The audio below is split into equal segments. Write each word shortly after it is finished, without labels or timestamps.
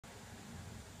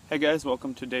Hey guys,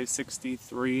 welcome to day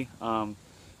 63.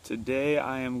 Today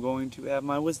I am going to have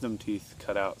my wisdom teeth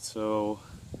cut out, so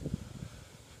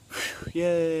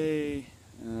yay!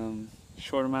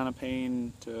 Short amount of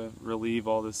pain to relieve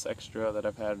all this extra that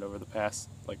I've had over the past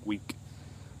week.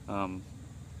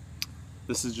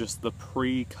 This is just the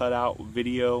pre-cut out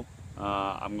video.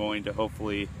 I'm going to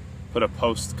hopefully put a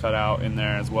post cut out in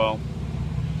there as well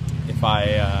if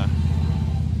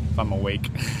I'm awake.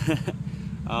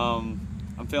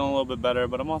 I'm feeling a little bit better,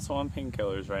 but I'm also on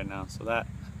painkillers right now, so that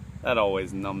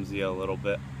always numbs you a little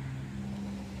bit.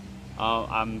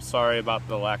 I'm sorry about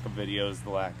the lack of videos, the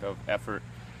lack of effort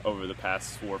over the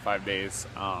past 4 or 5 days.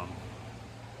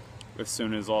 As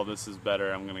soon as all this is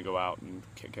better, I'm gonna go out and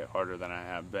kick it harder than I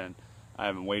have been. I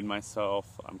haven't weighed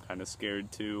myself. I'm kind of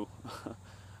scared too.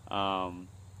 But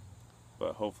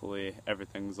hopefully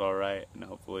everything's alright, and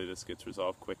hopefully this gets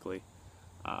resolved quickly.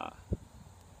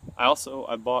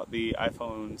 I bought the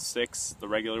iPhone 6, the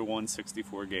regular one,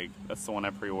 64 gig. That's the one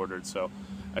I pre-ordered, so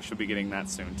I should be getting that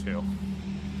soon too.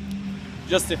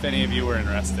 Just if any of you were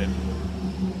interested.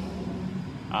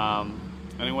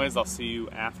 Anyways, I'll see you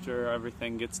after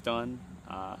everything gets done.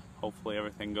 Hopefully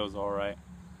everything goes alright.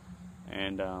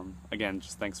 And again,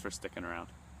 just thanks for sticking around.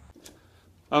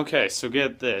 Okay, so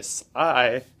get this.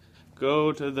 I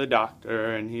go to the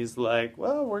doctor and he's like,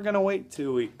 well, we're gonna wait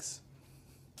 2 weeks.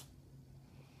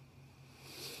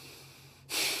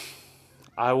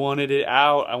 I wanted it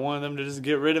out. I wanted them to just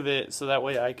get rid of it so that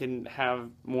way I can have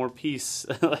more peace.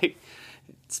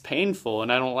 It's painful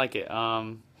and I don't like it.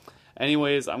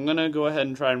 Anyways, I'm gonna go ahead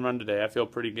and try and run today. I feel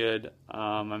pretty good.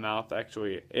 My mouth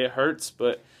actually, it hurts,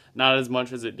 but not as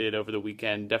much as it did over the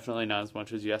weekend. Definitely not as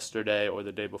much as yesterday or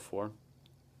the day before.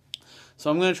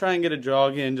 So I'm gonna try and get a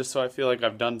jog in just so I feel like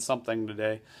I've done something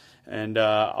today. And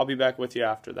I'll be back with you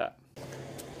after that.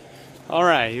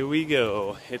 Alright, here we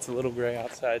go. It's a little gray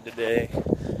outside today,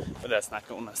 but that's not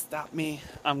going to stop me.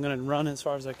 I'm going to run as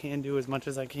far as I can, do as much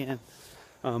as I can,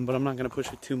 but I'm not going to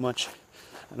push it too much.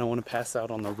 I don't want to pass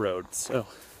out on the road. So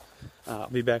I'll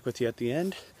be back with you at the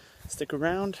end. Stick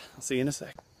around. I'll see you in a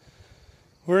sec.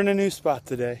 We're in a new spot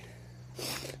today.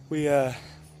 We ran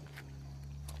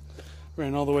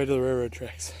all the way to the railroad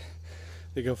tracks.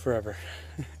 They go forever.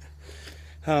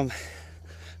 Felt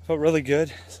really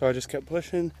good, so I just kept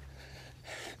pushing.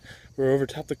 We're over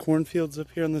top the cornfields up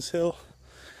here on this hill.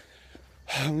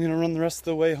 I'm going to run the rest of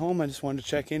the way home. I just wanted to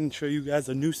check in and show you guys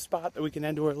a new spot that we can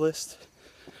add to our list.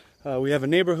 We have a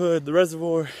neighborhood, the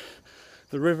reservoir,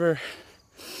 the river,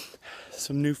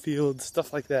 some new fields,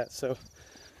 stuff like that. So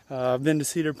I've been to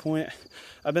Cedar Point.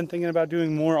 I've been thinking about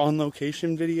doing more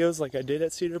on-location videos like I did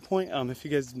at Cedar Point. If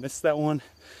you guys missed that one,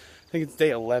 I think it's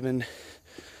day 11.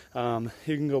 You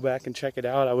can go back and check it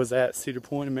out. I was at Cedar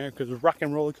Point, America's Rock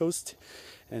and Roller Coaster,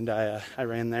 and I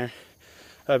ran there.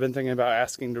 I've been thinking about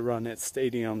asking to run at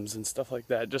stadiums and stuff like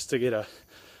that, just to get a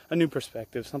new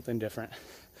perspective, something different.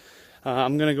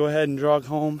 I'm going to go ahead and jog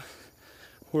home.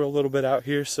 We're a little bit out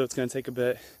here, so it's going to take a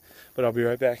bit, but I'll be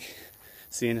right back.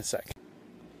 See you in a sec.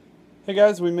 Hey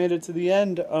guys, we made it to the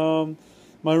end.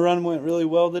 My run went really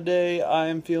well today. I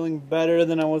am feeling better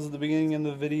than I was at the beginning of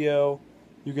the video.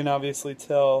 You can obviously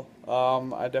tell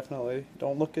I definitely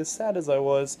don't look as sad as I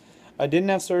was. I didn't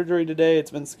have surgery today.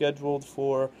 It's been scheduled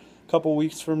for a couple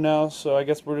weeks from now, so I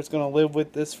guess we're just going to live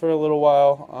with this for a little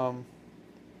while.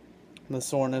 The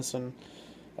soreness and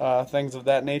things of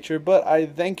that nature. But I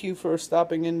thank you for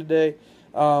stopping in today.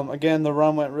 Again, the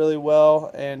run went really well,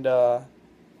 and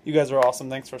you guys are awesome.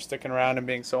 Thanks for sticking around and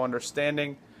being so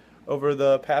understanding over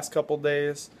the past couple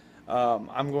days.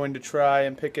 I'm going to try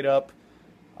and pick it up.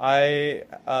 I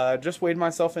just weighed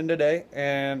myself in today,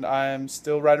 and I'm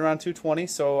still right around 220,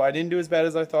 so I didn't do as bad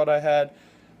as I thought I had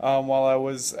while I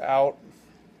was out.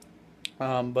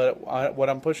 But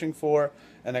what I'm pushing for,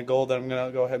 and a goal that I'm going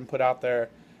to go ahead and put out there,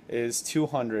 is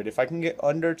 200. If I can get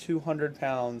under 200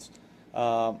 pounds,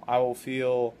 I will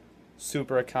feel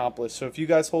super accomplished. So if you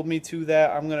guys hold me to that,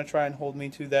 I'm going to try and hold me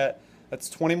to that. That's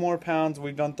 20 more pounds.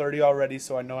 We've done 30 already,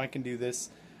 so I know I can do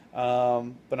this. But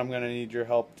I'm going to need your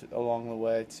help along the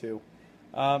way too.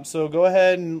 So go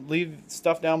ahead and leave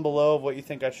stuff down below of what you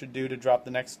think I should do to drop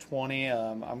the next 20.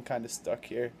 I'm kind of stuck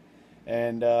here.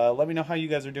 And let me know how you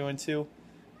guys are doing too.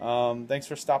 Thanks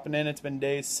for stopping in. It's been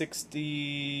day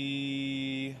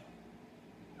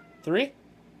 63?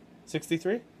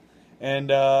 63?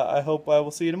 And I hope I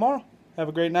will see you tomorrow. Have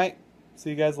a great night. See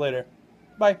you guys later.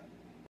 Bye.